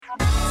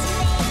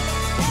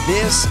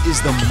This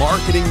is the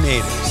Marketing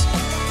Natives,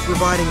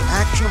 providing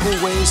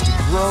actionable ways to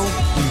grow,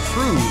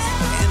 improve,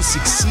 and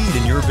succeed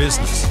in your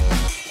business.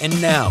 And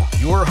now,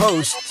 your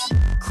hosts,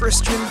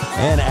 Christian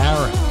and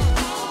Aaron.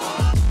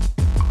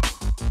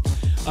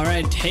 All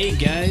right. Hey,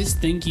 guys.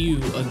 Thank you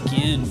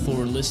again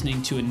for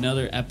listening to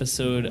another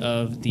episode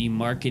of the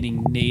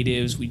Marketing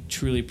Natives. We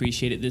truly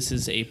appreciate it. This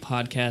is a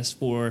podcast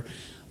for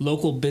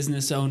local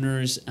business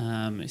owners,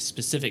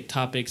 specific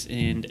topics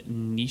and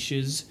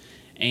niches.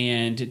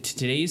 And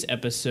today's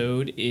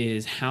episode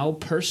is how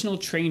personal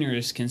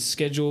trainers can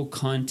schedule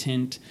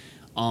content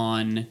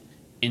on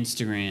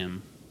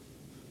Instagram.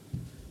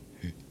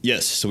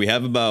 Yes, so we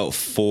have about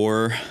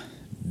 4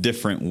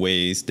 different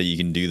ways that you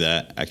can do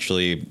that.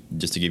 Actually,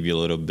 just to give you a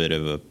little bit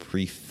of a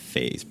preface.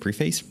 It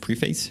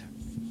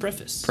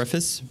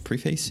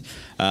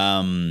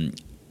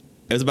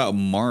was about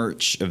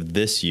March of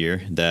this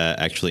year that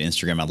actually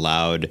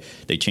Instagram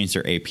they changed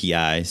their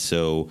API.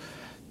 So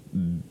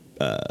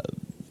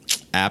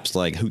apps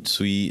like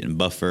Hootsuite and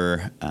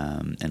Buffer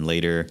and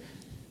later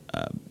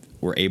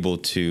were able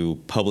to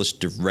publish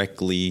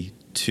directly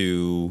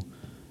to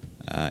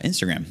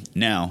Instagram.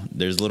 Now,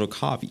 there's a little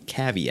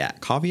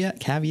caveat.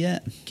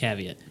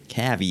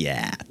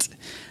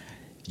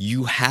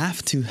 You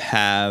have to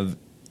have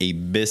a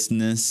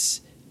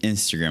business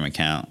Instagram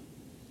account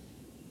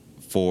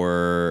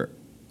for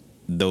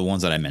the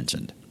ones that I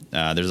mentioned.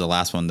 There's the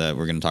last one that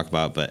we're going to talk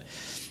about, but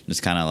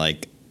it's kind of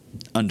like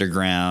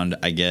underground,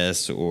 I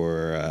guess,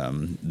 or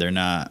they're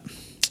not.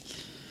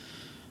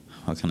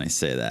 How can I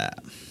say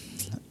that?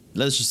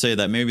 Let's just say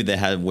that maybe they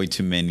had way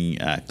too many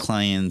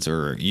clients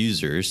or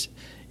users,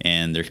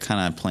 and they're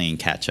kind of playing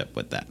catch up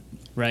with that.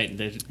 Right.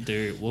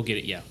 We'll get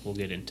it. Yeah, we'll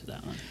get into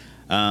that one.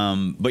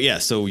 But yeah,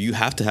 so you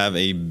have to have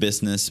a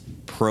business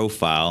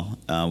profile,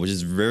 which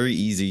is very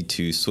easy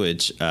to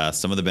switch.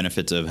 Some of the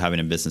benefits of having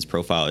a business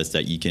profile is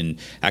that you can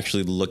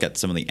actually look at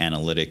some of the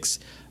analytics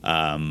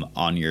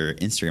on your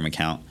Instagram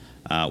account,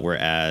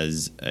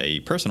 whereas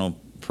a personal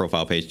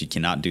profile page, you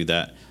cannot do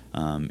that.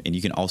 And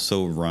you can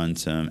also run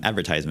some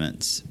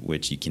advertisements,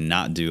 which you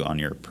cannot do on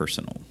your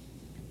personal.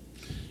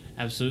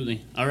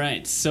 Absolutely. All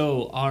right.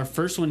 So our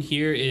first one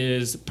here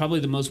is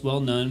probably the most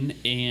well-known,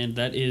 and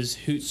that is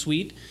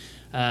Hootsuite.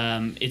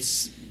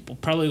 It's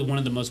probably one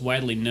of the most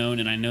widely known,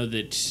 and I know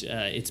that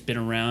it's been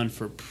around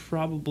for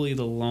probably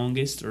the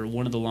longest, or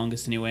one of the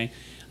longest anyway.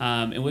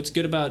 And what's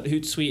good about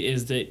Hootsuite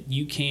is that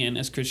you can,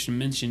 as Christian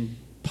mentioned,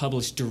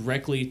 publish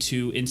directly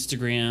to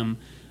Instagram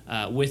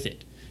with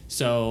it.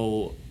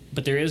 So,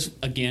 but there is,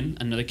 again,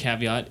 another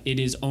caveat.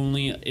 It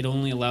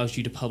only allows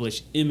you to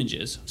publish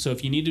images. So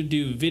if you need to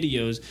do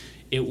videos,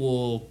 it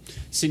will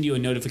send you a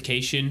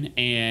notification,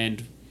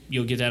 and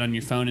you'll get that on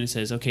your phone, and it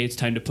says, okay, it's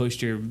time to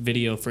post your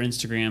video for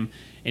Instagram,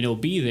 and it'll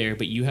be there,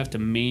 but you have to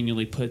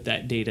manually put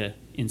that data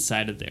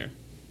inside of there.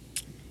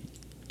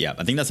 Yeah,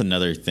 I think that's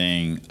another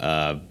thing.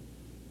 I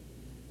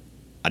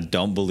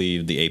don't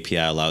believe the API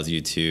allows you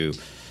to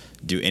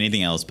do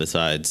anything else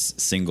besides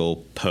single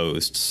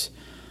posts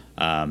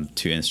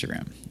to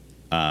Instagram.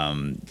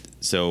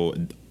 So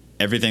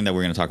everything that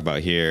we're going to talk about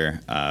here,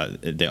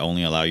 they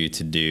only allow you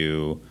to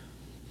do,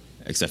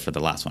 except for the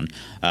last one,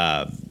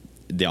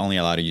 they only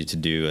allow you to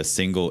do a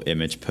single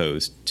image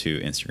post to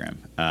Instagram.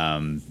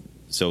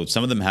 So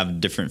some of them have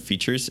different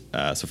features.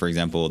 So for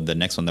example, the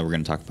next one that we're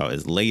going to talk about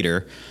is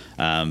Later.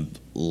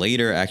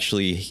 Later,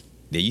 actually,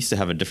 they used to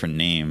have a different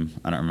name.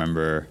 I don't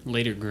remember.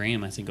 Later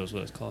Graham, I think was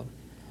what it's called.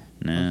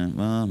 Nah,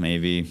 well,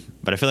 maybe.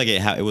 But I feel like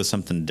it was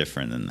something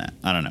different than that.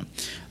 I don't know.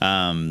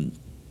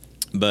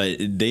 But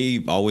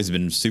they've always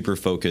been super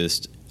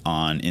focused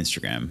on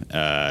Instagram.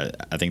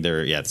 I think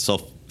they're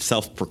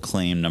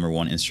self-proclaimed number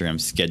one Instagram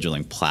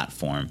scheduling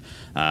platform.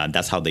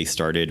 That's how they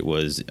started.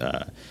 Was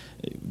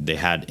they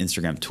had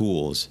Instagram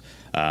tools,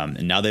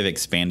 and now they've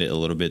expanded a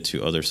little bit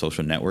to other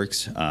social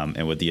networks.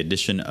 And with the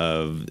addition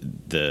of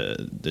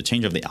the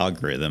change of the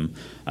algorithm,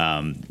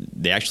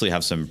 they actually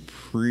have some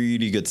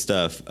pretty good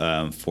stuff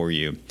for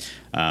you,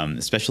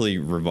 especially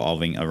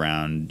revolving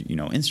around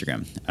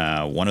Instagram.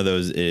 One of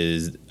those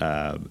is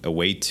a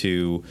way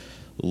to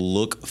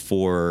look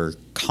for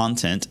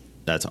content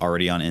that's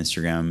already on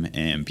Instagram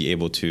and be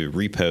able to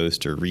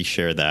repost or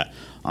reshare that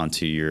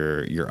onto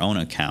your own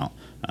account,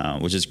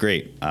 which is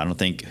great. I don't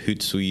think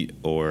Hootsuite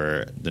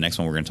or the next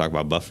one we're going to talk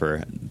about,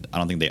 Buffer, I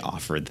don't think they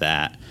offer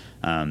that.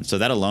 So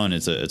that alone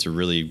it's a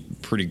really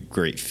pretty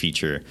great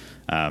feature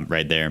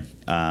right there.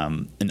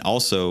 And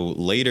also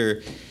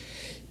Later,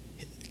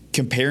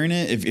 comparing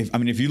it,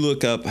 if you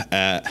look up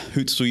at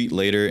Hootsuite,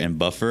 Later, and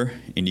Buffer,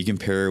 and you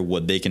compare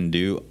what they can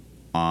do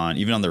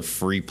even on their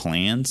free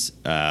plans,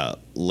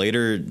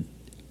 Later,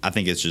 I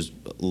think it's just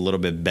a little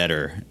bit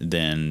better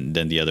than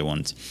the other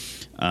ones.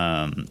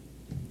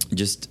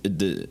 Just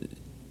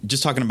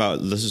talking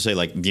about, let's just say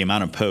like the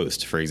amount of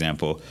posts, for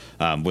example.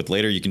 With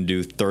Later, you can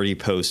do 30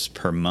 posts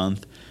per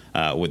month.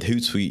 With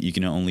Hootsuite, you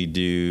can only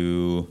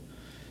do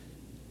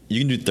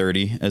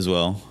 30 as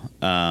well.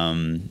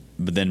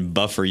 But then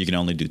Buffer, you can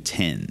only do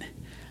 10,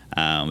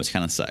 which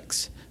kind of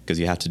sucks because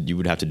you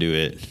would have to do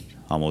it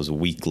almost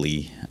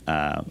weekly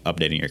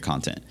updating your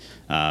content.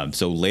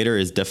 So Later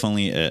is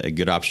definitely a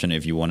good option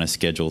if you want to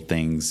schedule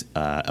things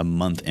a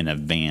month in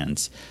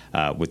advance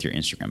with your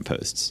Instagram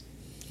posts.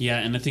 Yeah,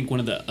 and I think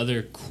one of the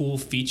other cool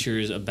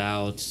features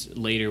about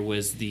Later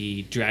was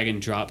the drag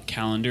and drop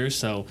calendar.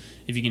 So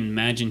if you can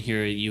imagine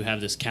here, you have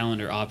this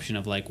calendar option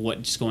of like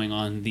what's going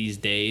on these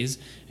days,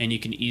 and you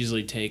can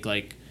easily take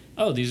like,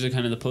 oh, these are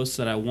kind of the posts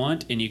that I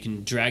want, and you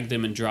can drag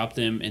them and drop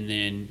them, and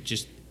then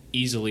just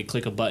easily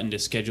click a button to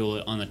schedule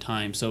it on the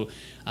time. So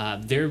I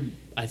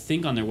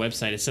think on their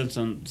website it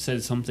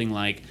says something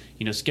like,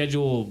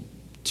 schedule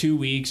 2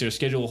 weeks or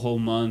schedule a whole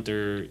month,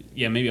 or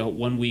maybe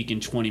 1 week in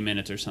 20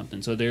 minutes or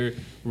something. So they're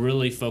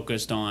really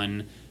focused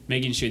on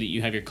making sure that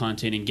you have your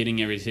content and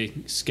getting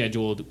everything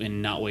scheduled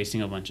and not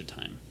wasting a bunch of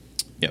time.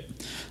 Yep.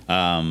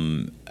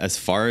 As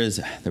far as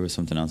there was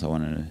something else I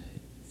wanted to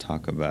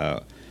talk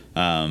about.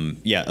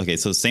 Okay.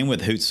 So same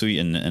with Hootsuite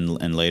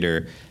and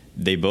Later.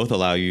 They both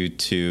allow you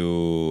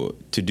to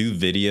do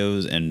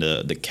videos and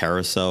the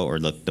carousel or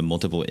the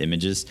multiple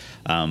images,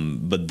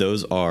 but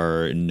those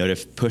are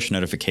push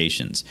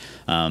notifications.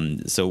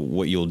 So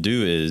what you'll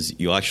do is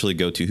you'll actually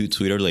go to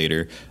Hootsuite or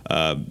Later.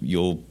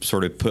 You'll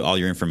sort of put all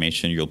your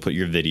information. You'll put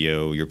your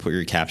video. You'll put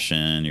your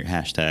caption, your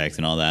hashtags,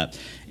 and all that.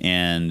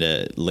 And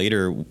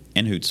Later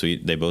and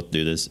Hootsuite, they both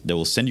do this. They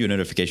will send you a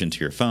notification to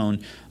your phone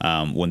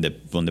when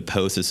the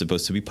post is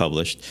supposed to be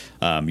published.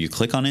 You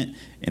click on it,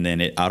 and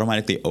then it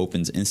automatically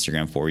opens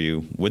Instagram for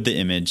you with the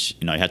image.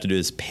 You have to do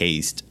is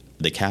paste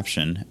the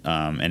caption,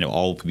 and it'll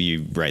all be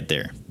right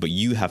there. But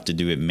you have to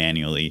do it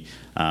manually.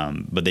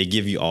 But they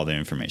give you all the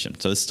information,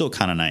 so it's still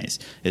kind of nice.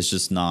 It's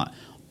just not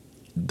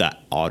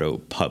that auto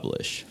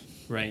publish.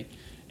 Right.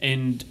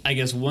 And I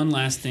guess one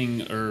last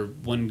thing, or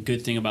one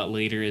good thing about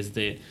Later, is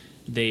that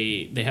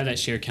they have that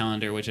share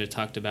calendar, which I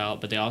talked about,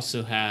 but they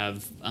also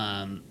have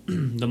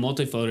the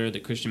multi-photo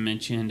that Christian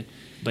mentioned,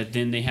 but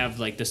then they have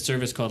like the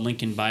service called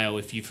Link in Bio,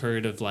 if you've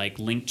heard of like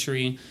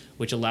Linktree,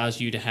 which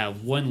allows you to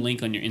have one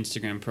link on your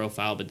Instagram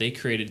profile, but they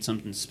created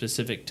something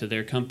specific to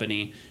their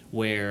company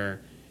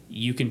where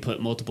you can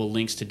put multiple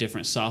links to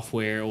different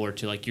software or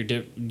to like your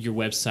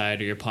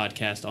website or your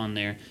podcast on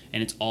there,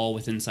 and it's all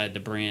within inside the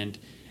brand.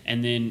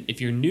 And then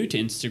if you're new to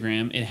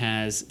Instagram, it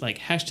has like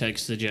hashtag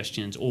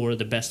suggestions or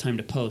the best time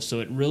to post. So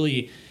it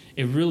really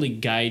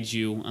guides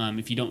you.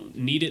 If you don't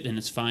need it, then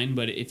it's fine.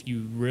 But if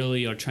you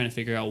really are trying to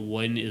figure out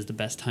when is the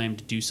best time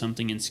to do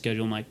something and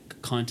schedule my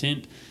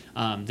content,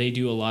 they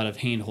do a lot of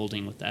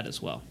hand-holding with that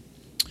as well.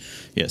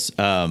 Yes.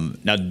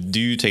 Now, do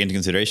you take into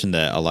consideration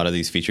that a lot of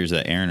these features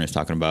that Aaron is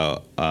talking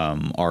about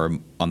are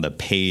on the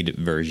paid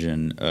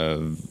version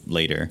of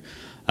Later?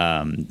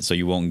 So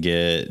you won't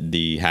get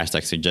the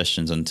hashtag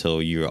suggestions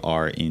until you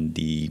are in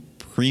the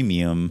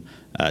premium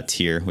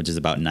tier, which is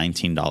about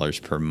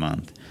 $19 per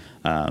month.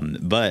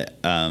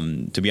 But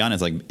to be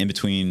honest, like in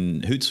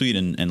between Hootsuite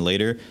and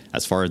Later,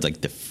 as far as like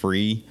the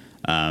free,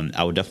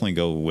 I would definitely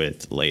go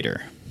with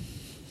Later.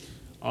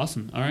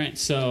 Awesome. All right.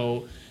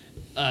 So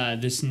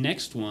this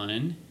next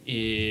one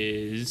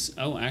is,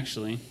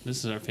 actually,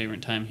 this is our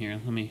favorite time here.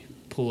 Let me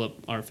pull up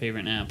our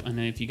favorite app. I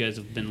know if you guys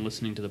have been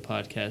listening to the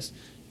podcast,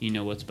 you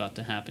know what's about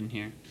to happen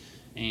here.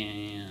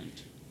 And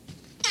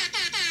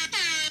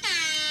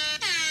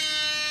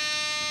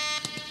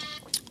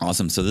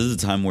awesome. So this is a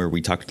time where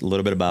we talked a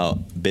little bit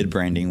about Bit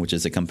Branding, which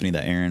is a company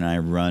that Aaron and I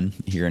run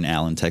here in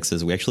Allen,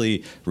 Texas. We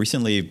actually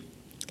recently,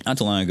 not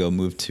too long ago,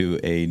 moved to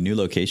a new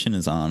location.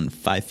 It's on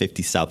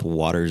 550 South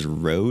Waters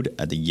Road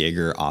at the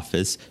Jaeger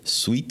Office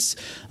Suites.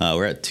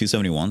 We're at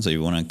 271, so if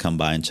you want to come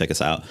by and check us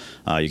out,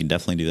 you can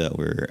definitely do that.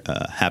 We're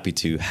happy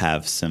to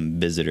have some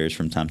visitors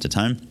from time to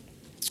time.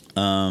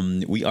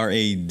 We are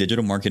a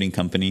digital marketing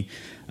company.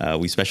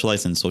 We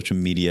specialize in social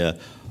media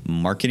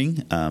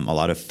marketing, a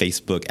lot of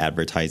Facebook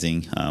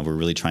advertising. We're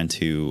really trying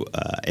to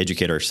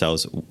educate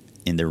ourselves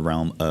in the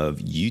realm of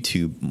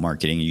YouTube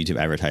marketing, YouTube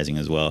advertising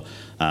as well.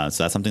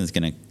 So that's something that's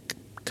going to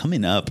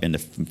coming up in a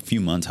few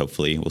months.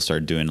 Hopefully we'll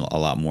start doing a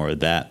lot more of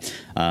that.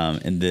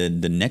 And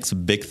the next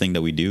big thing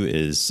that we do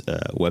is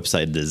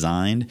website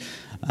design.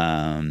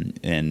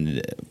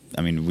 And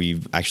I mean,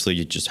 we've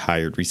actually just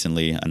hired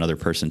recently another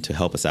person to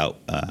help us out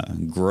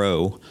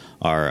grow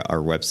our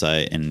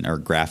website and our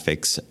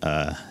graphics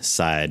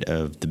side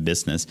of the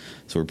business.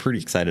 So we're pretty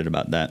excited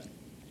about that.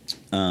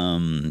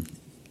 Do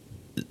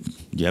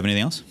you have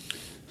anything else?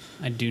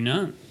 I do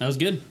not. That was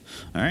good.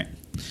 All right.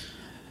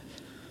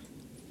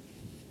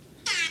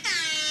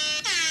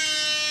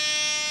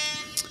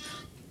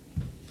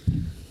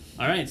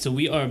 All right, so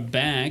we are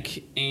back,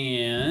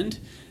 and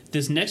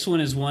this next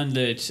one is one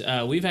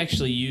that we've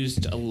actually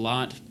used a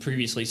lot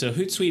previously. So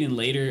Hootsuite and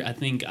Later, I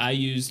think I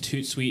used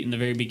Hootsuite in the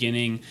very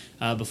beginning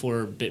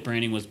before Bit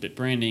Branding was Bit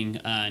Branding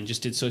and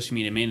just did social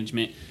media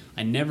management.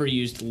 I never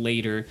used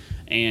Later,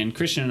 and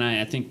Christian and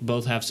I think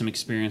both have some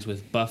experience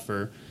with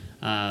Buffer.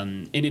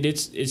 And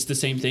it's the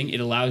same thing.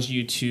 It allows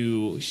you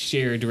to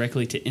share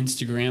directly to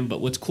Instagram, but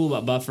what's cool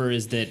about Buffer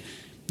is that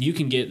you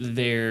can get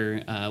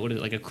their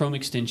like a Chrome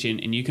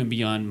extension, and you can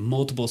be on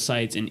multiple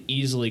sites and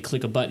easily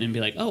click a button and be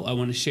like, oh, I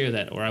want to share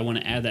that, or I want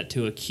to add that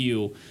to a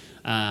queue.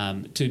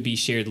 to be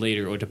shared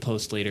later or to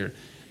post later.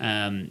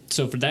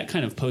 So for that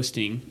kind of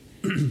posting,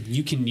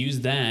 you can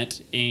use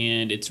that,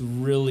 and it's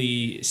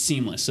really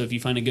seamless. So if you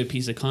find a good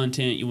piece of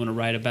content you want to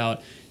write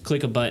about,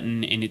 click a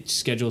button, and it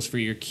schedules for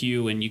your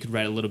queue, and you could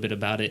write a little bit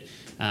about it.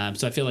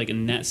 So I feel like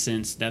in that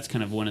sense, that's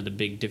kind of one of the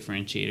big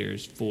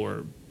differentiators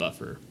for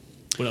Buffer.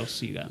 What else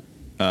do you got?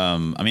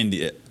 I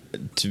mean,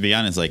 to be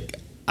honest, like,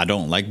 I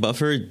don't like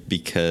Buffer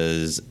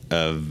because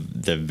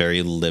of the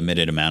very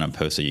limited amount of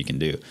posts that you can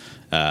do.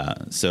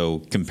 So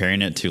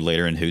comparing it to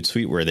later in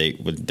Hootsuite, where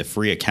with the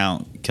free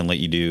account can let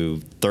you do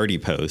 30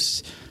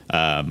 posts,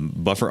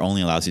 Buffer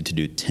only allows you to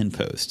do 10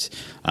 posts.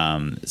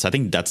 So I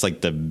think that's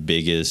like the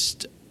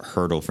biggest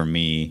hurdle for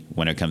me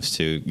when it comes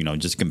to,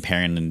 just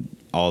comparing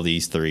all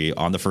these three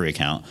on the free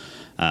account.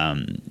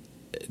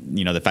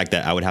 The fact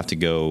that I would have to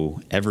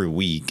go every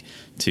week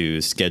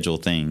to schedule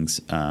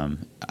things,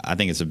 I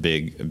think it's a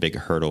big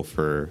hurdle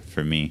for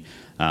me.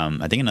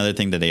 I think another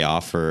thing that they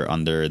offer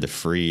under the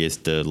free is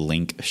the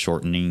link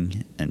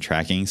shortening and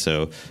tracking.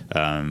 So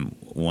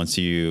once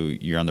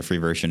you're on the free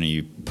version and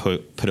you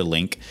put a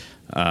link,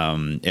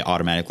 it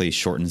automatically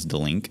shortens the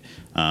link,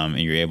 and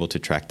you're able to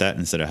track that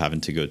instead of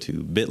having to go to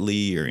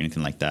Bitly or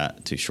anything like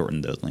that to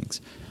shorten those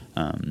links.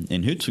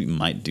 And Hootsuite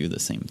might do the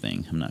same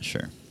thing. I'm not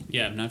sure.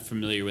 Yeah, I'm not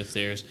familiar with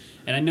theirs.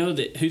 And I know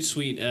that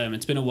Hootsuite,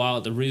 it's been a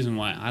while. The reason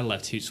why I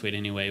left Hootsuite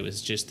anyway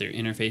was just their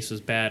interface was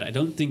bad. I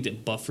don't think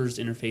that Buffer's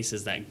interface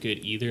is that good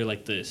either,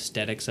 like the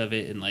aesthetics of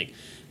it and like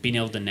being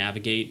able to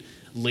navigate.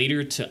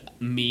 Later to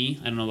me,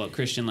 I don't know about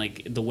Christian,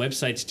 like the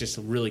website's just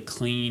really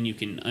clean. You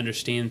can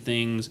understand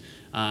things.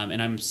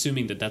 And I'm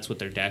assuming that that's what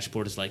their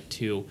dashboard is like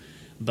too.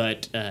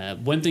 But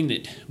one thing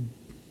that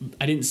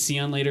I didn't see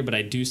on Later, but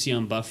I do see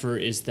on Buffer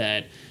is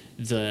that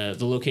the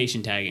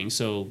location tagging.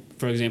 So,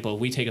 for example, if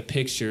we take a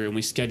picture and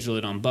we schedule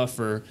it on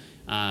Buffer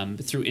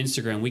through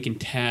Instagram, we can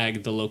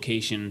tag the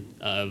location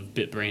of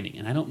Bit Branding.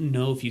 And I don't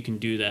know if you can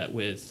do that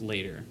with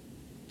Later.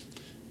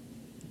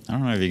 I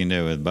don't know if you can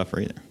do it with Buffer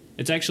either.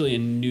 It's actually a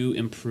new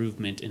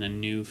improvement and a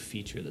new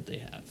feature that they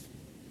have.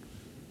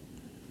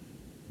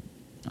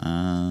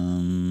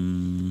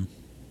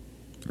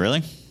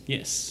 Really?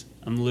 Yes.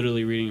 I'm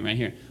literally reading it right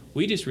here.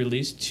 We just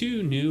released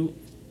 2 new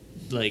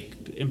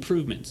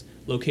improvements.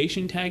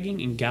 Location tagging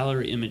and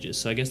gallery images.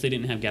 So I guess they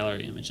didn't have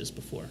gallery images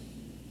before.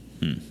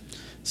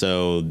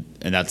 So,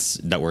 and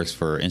that works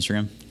for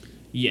Instagram?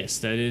 Yes,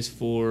 that is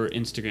for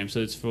Instagram.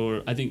 So it's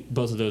for, I think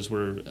both of those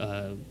were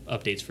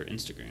updates for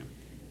Instagram.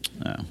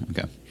 Oh,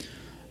 okay.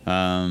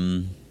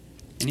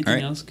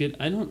 Anything else good?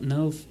 I don't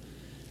know if,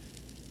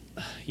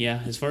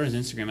 as far as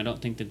Instagram, I don't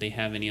think that they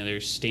have any other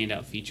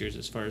standout features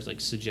as far as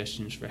like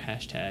suggestions for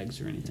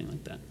hashtags or anything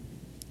like that.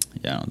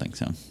 Yeah, I don't think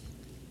so.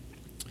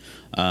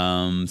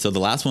 So the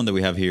last one that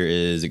we have here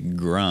is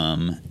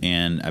Grum,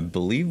 and I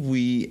believe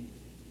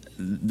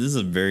this is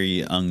a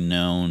very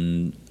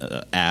unknown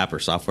app or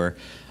software,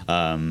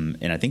 and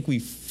I think we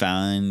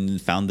found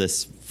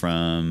this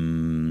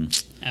from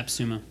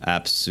AppSumo.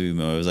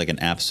 It was like an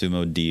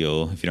AppSumo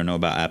deal. If you don't know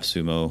about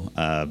AppSumo,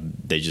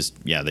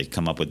 they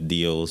come up with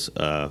deals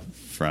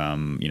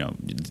from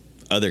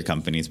other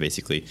companies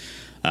basically,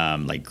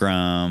 like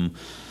Grum.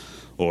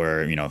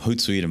 Or,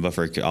 Hootsuite and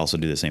Buffer could also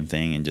do the same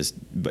thing.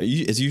 But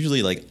it's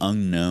usually like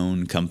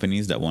unknown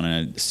companies that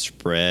want to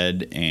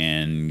spread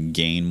and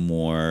gain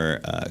more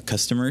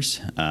customers.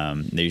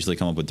 They usually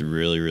come up with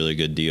really, really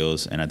good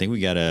deals. And I think we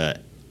got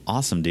an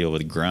awesome deal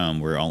with Grum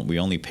where we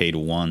only paid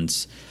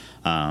once.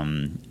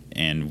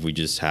 And we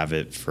just have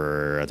it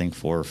for, I think,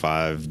 4 or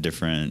 5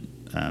 different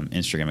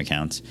Instagram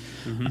accounts.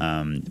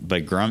 Mm-hmm.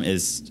 But Grum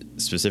is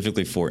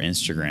specifically for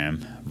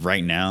Instagram.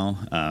 Right now,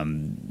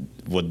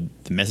 what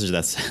the message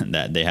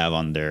that they have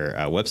on their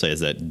website is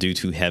that due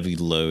to heavy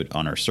load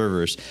on our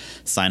servers,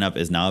 sign up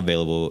is now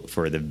available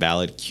for the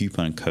valid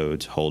coupon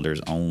codes holders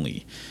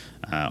only.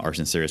 Our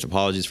sincerest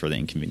apologies for the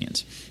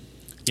inconvenience.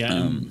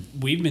 Yeah,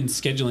 we've been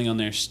scheduling on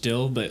there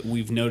still, but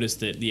we've noticed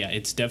that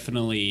it's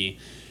definitely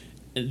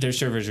their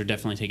servers are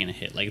definitely taking a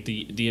hit. Like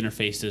the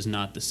interface is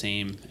not the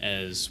same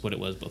as what it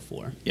was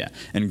before. Yeah,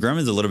 and Grum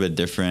is a little bit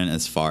different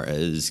as far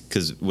as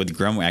because with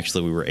Grum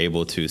we were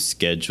able to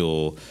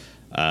schedule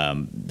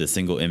the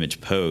single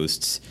image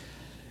posts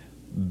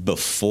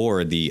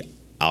before the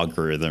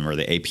algorithm or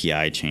the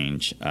API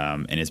change,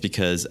 and it's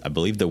because I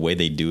believe the way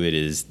they do it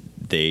is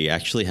they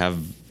actually have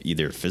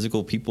either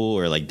physical people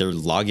or like they're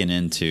logging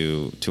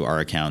into our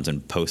accounts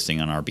and posting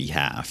on our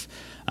behalf.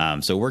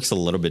 So it works a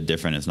little bit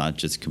different. It's not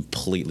just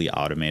completely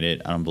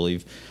automated, I don't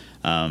believe.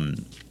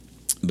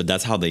 But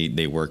that's how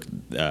they work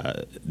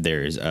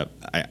theirs.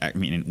 I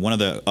mean, one of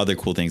the other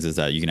cool things is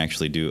that you can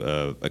actually do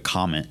a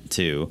comment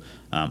too.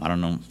 I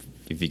don't know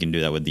if you can do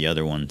that with the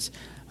other ones.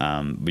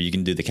 But you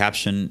can do the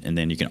caption, and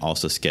then you can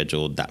also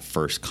schedule that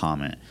first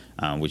comment,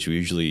 which we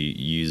usually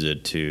use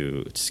it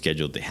to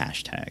schedule the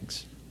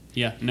hashtags.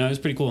 Yeah, no, it was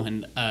pretty cool.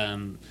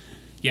 And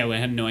we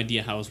had no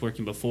idea how it was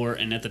working before.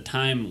 And at the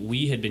time,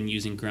 we had been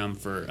using Grum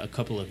for a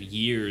couple of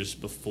years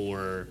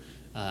before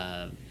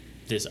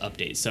this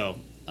update. So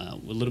a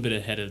little bit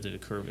ahead of the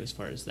curve as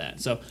far as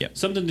that. So Yep.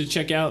 something to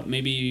check out.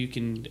 Maybe you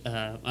can,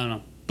 I don't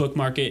know,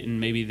 bookmark it, and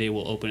maybe they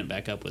will open it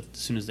back up as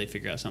soon as they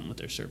figure out something with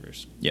their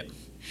servers. Yep.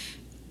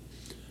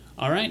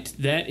 All right,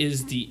 that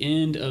is the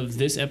end of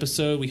this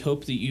episode. We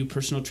hope that you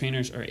personal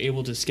trainers are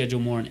able to schedule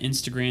more on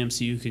Instagram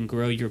so you can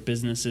grow your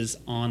businesses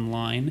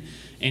online.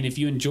 And if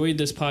you enjoyed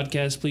this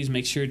podcast, please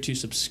make sure to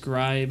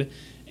subscribe.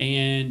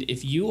 And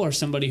if you are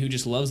somebody who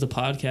just loves the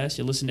podcast,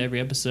 you listen to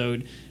every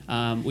episode,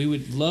 we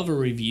would love a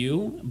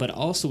review, but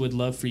also would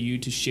love for you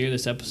to share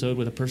this episode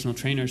with a personal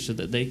trainer so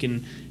that they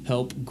can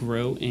help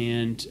grow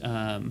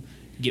and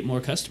get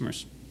more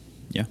customers.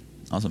 Yeah.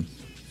 Awesome.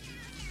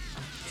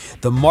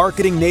 The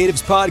Marketing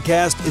Natives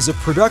Podcast is a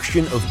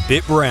production of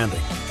Bit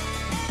Branding.